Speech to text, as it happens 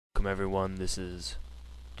Welcome everyone, this is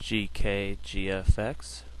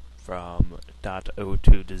GKGFX from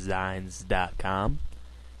 .o2designs.com,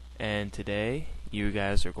 and today you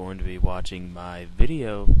guys are going to be watching my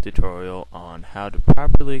video tutorial on how to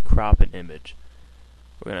properly crop an image.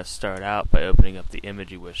 We're going to start out by opening up the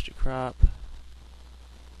image you wish to crop.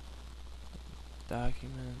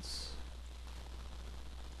 Documents.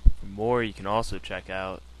 For more, you can also check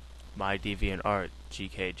out my DeviantArt,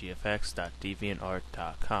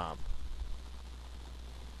 gkgfx.deviantart.com.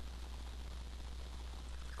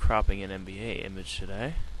 Cropping an NBA image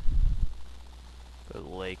today. Go to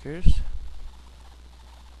the Lakers.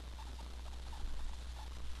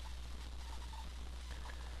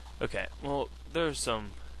 Okay, well, there are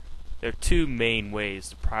two main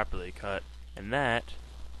ways to properly cut, and that,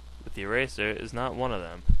 with the eraser, is not one of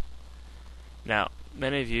them. Now,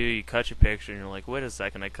 many of you cut your picture and you're like, wait a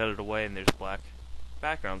second, I cut it away and there's black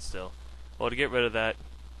background still. Well, to get rid of that,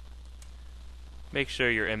 make sure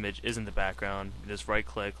your image isn't the background. Just right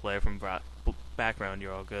click, layer from background,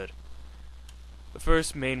 you're all good. The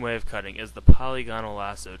first main way of cutting is the polygonal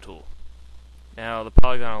lasso tool. Now, the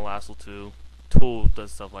polygonal lasso tool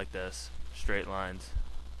does stuff like this, straight lines.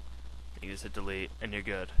 You just hit delete and you're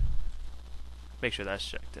good. Make sure that's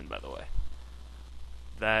checked in, by the way.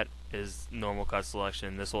 That is normal cut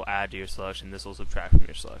selection. This will add to your selection. This will subtract from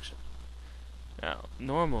your selection. Now,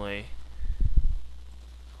 normally,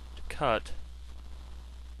 to cut,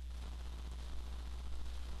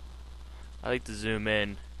 I like to zoom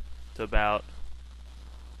in to about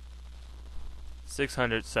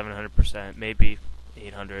 600, 700%, maybe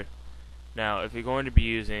 800. Now, if you're going to be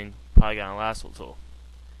using polygonal lasso tool,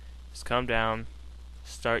 just come down,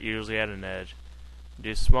 start usually at an edge, and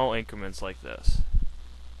do small increments like this.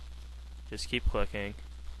 Just keep clicking.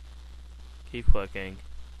 Keep clicking.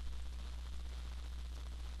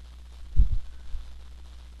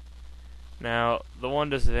 Now, the one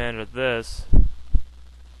disadvantage with this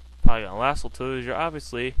polygonal lasso tool is you're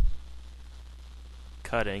obviously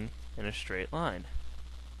cutting in a straight line.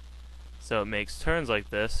 So it makes turns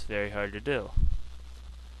like this very hard to do.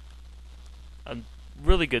 A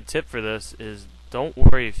really good tip for this is don't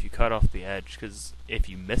worry if you cut off the edge, because if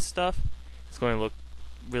you miss stuff, it's going to look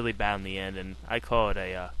really bad in the end, and I call it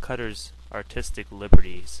a cutter's artistic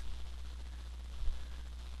liberties.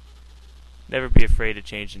 Never be afraid to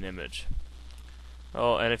change an image.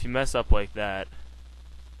 Oh, and if you mess up like that,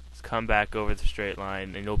 just come back over the straight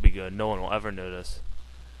line and you'll be good. No one will ever notice.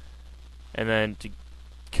 And then to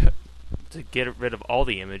get rid of all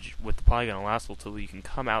the image with the polygonal lasso tool, you can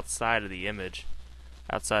come outside of the image,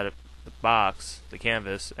 outside of the box, the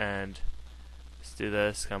canvas, and just do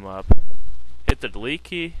this, come up, hit the delete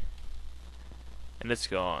key, and it's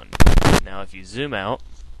gone. Now if you zoom out,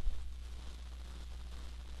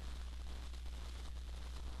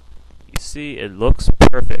 you see it looks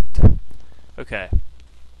perfect. Okay,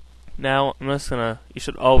 now you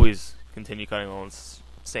should always continue cutting along the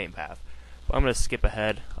same path, but I'm going to skip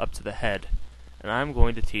ahead up to the head, and I'm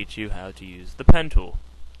going to teach you how to use the pen tool.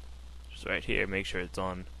 Just right here, make sure it's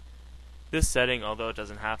on this setting, although it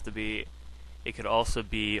doesn't have to be. It could also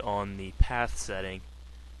be on the path setting,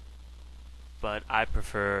 but I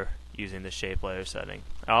prefer using the shape layer setting.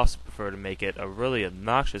 I also prefer to make it a really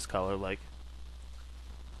obnoxious color like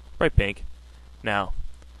bright pink. Now,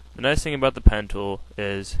 the nice thing about the pen tool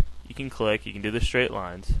is you can click, you can do the straight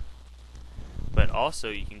lines, but also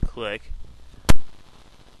you can click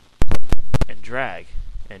and drag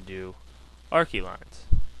and do archy lines.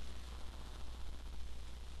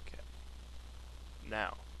 Okay.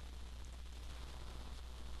 Now,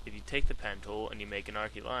 if you take the pen tool and you make an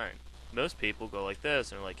archy line, most people go like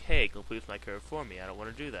this and are like, hey, complete my curve for me, I don't want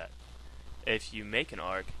to do that. If you make an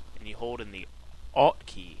arc and you hold in the Alt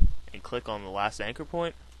key and click on the last anchor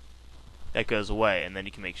point, that goes away and then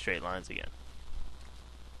you can make straight lines again.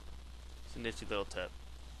 It's a nifty little tip.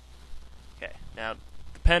 Okay, now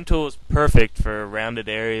the pen tool is perfect for rounded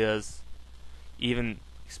areas, even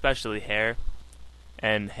especially hair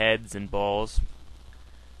and heads and balls.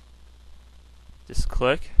 Just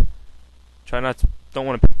click. Don't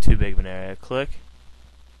want to pick too big of an area. Click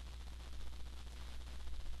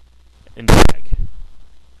and drag.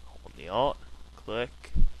 Hold the Alt,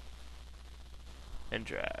 click and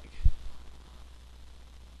drag.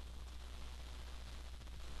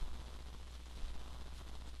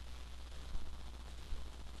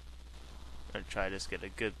 I'm going to try to just get a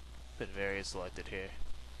good bit of area selected here.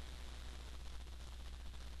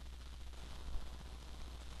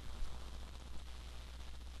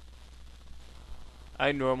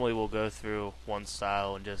 I normally will go through one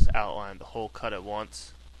style and just outline the whole cut at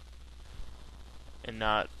once and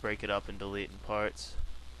not break it up and delete in parts.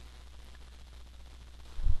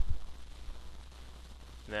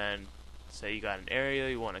 Then say you got an area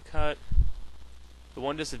you want to cut. The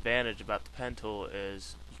one disadvantage about the pen tool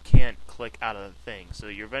is you can't click out of the thing, so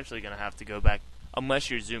you're eventually going to have to go back, unless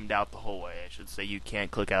you're zoomed out the whole way, I should say. You can't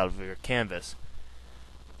click out of your canvas.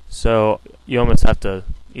 So you almost have to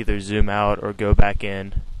either zoom out or go back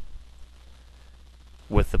in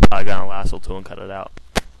with the polygonal lasso tool and cut it out.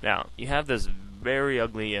 Now, you have this very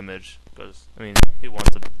ugly image, because, I mean, who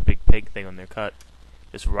wants a big pig thing on their cut?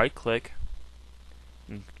 Just right click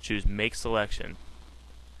and choose Make Selection.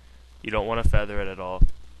 You don't want to feather it at all.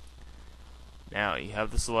 Now you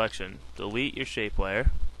have the selection. Delete your shape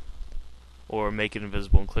layer, or make it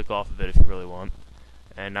invisible and click off of it if you really want.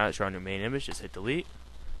 And now that you're on your main image, just hit delete.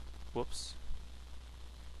 Whoops.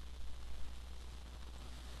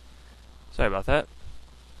 Sorry about that.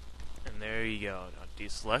 And there you go. Now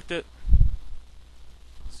deselect it.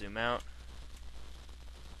 Zoom out.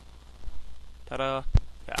 Ta-da!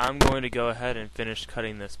 I'm going to go ahead and finish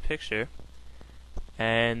cutting this picture,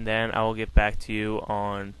 and then I will get back to you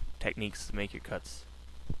on techniques to make your cuts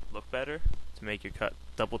look better, to make your cut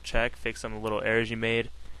double check, fix some of the little errors you made,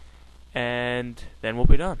 and then we'll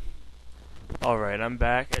be done. Alright, I'm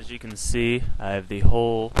back. As you can see, I have the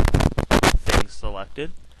whole thing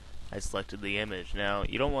selected. I selected the image. Now,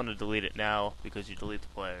 you don't want to delete it now because you delete the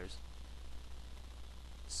players.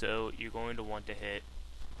 So, you're going to want to hit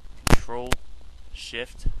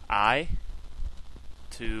Control-Shift-I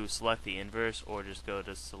to select the inverse, or just go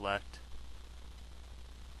to select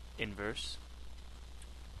inverse.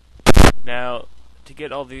 Now, to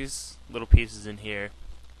get all these little pieces in here,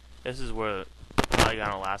 this is where the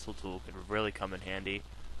polygonal lasso tool could really come in handy,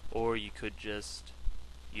 or you could just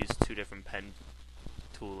use two different pen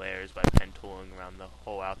tool layers by pen tooling around the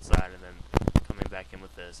whole outside and then coming back in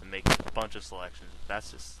with this and making a bunch of selections.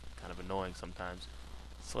 That's just kind of annoying sometimes.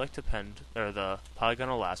 Select a pen or the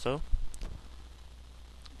polygonal lasso.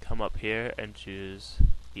 Come up here and choose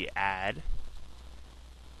the add.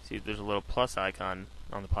 See, there's a little plus icon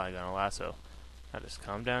on the polygonal lasso. Now just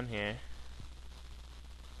come down here.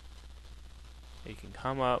 You can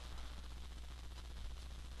come up,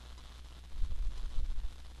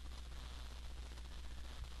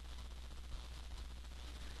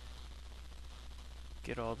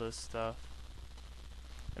 get all this stuff.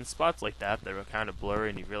 And spots like that are kind of blurry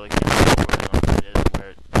and you really can't tell where it is and where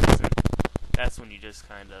it isn't. That's when you just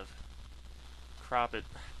kind of crop it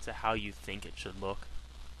to how you think it should look.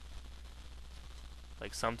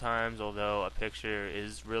 Like sometimes, although a picture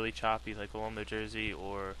is really choppy like along the jersey,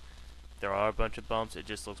 or there are a bunch of bumps, it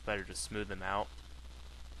just looks better to smooth them out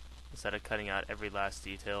instead of cutting out every last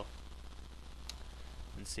detail.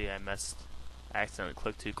 And see, I accidentally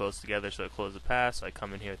clicked too close together, so I closed the path, so I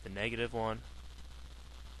come in here with the negative one.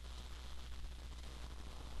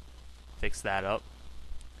 Fix that up.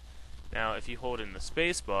 Now if you hold in the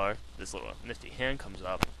space bar, this little nifty hand comes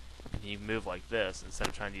up, and you move like this instead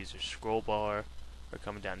of trying to use your scroll bar or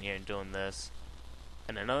coming down here and doing this.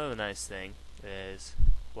 And another nice thing is,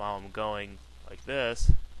 while I'm going like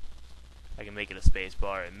this, I can make it a space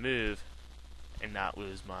bar and move and not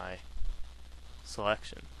lose my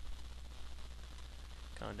selection.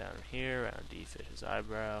 Going down here around D-Fish's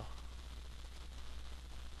eyebrow,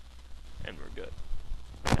 and we're good.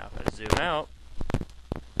 Now if I zoom out,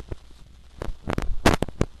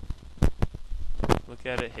 look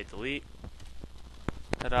at it, hit delete,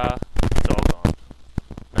 ta-da, it's all gone.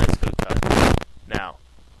 Nice good cut. Now,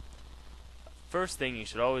 first thing you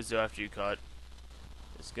should always do after you cut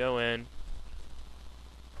is go in,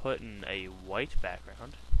 put in a white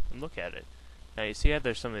background, and look at it. Now you see how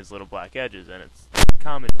there's some of these little black edges, and it's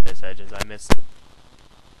common to miss edges. I missed to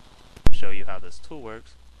show you how this tool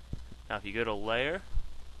works. Now if you go to Layer,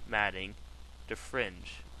 Matting, to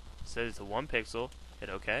Fringe, it says it's a 1 pixel, hit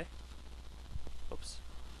OK. Oops.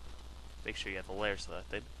 Make sure you have the layer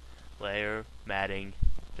selected. Layer, Matting,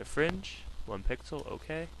 to Fringe, 1 pixel,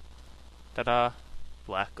 OK. Ta-da!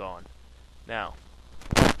 Black gone. Now,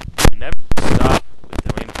 you never stop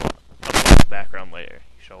with doing a black background layer.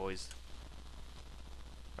 You should always,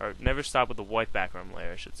 or never stop with the white background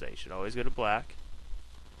layer, I should say. You should always go to black.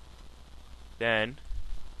 Then,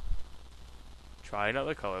 try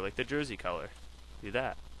another color, like the jersey color. Do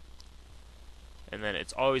that. And then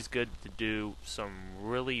it's always good to do some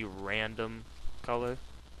really random color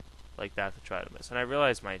like that to try to miss. And I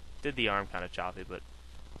realized did the arm kind of choppy, but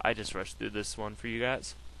I just rushed through this one for you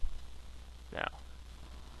guys. Now,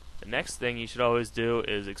 the next thing you should always do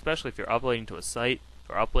is, especially if you're uploading to a site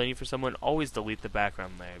or uploading for someone, always delete the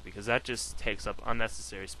background layer, because that just takes up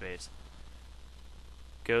unnecessary space.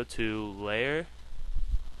 Go to Layer.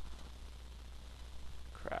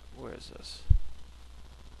 Crap, where is this?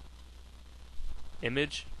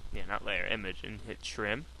 image, not layer, image, and hit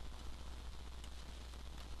trim,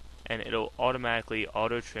 and it'll automatically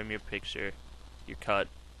auto trim your picture, your cut,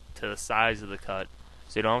 to the size of the cut,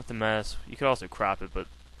 so you don't have to mess. You could also crop it, but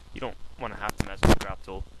you don't want to have to mess with the crop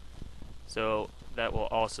tool. So that will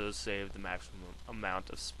also save the maximum amount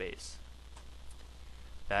of space.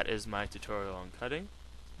 That is my tutorial on cutting.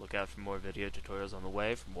 Look out for more video tutorials on the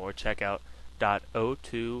way. For more, check out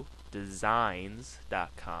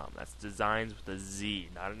 .o2designs.com. That's designs with a Z,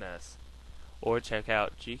 not an S. Or check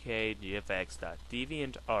out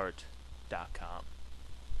gkgfx.deviantart.com.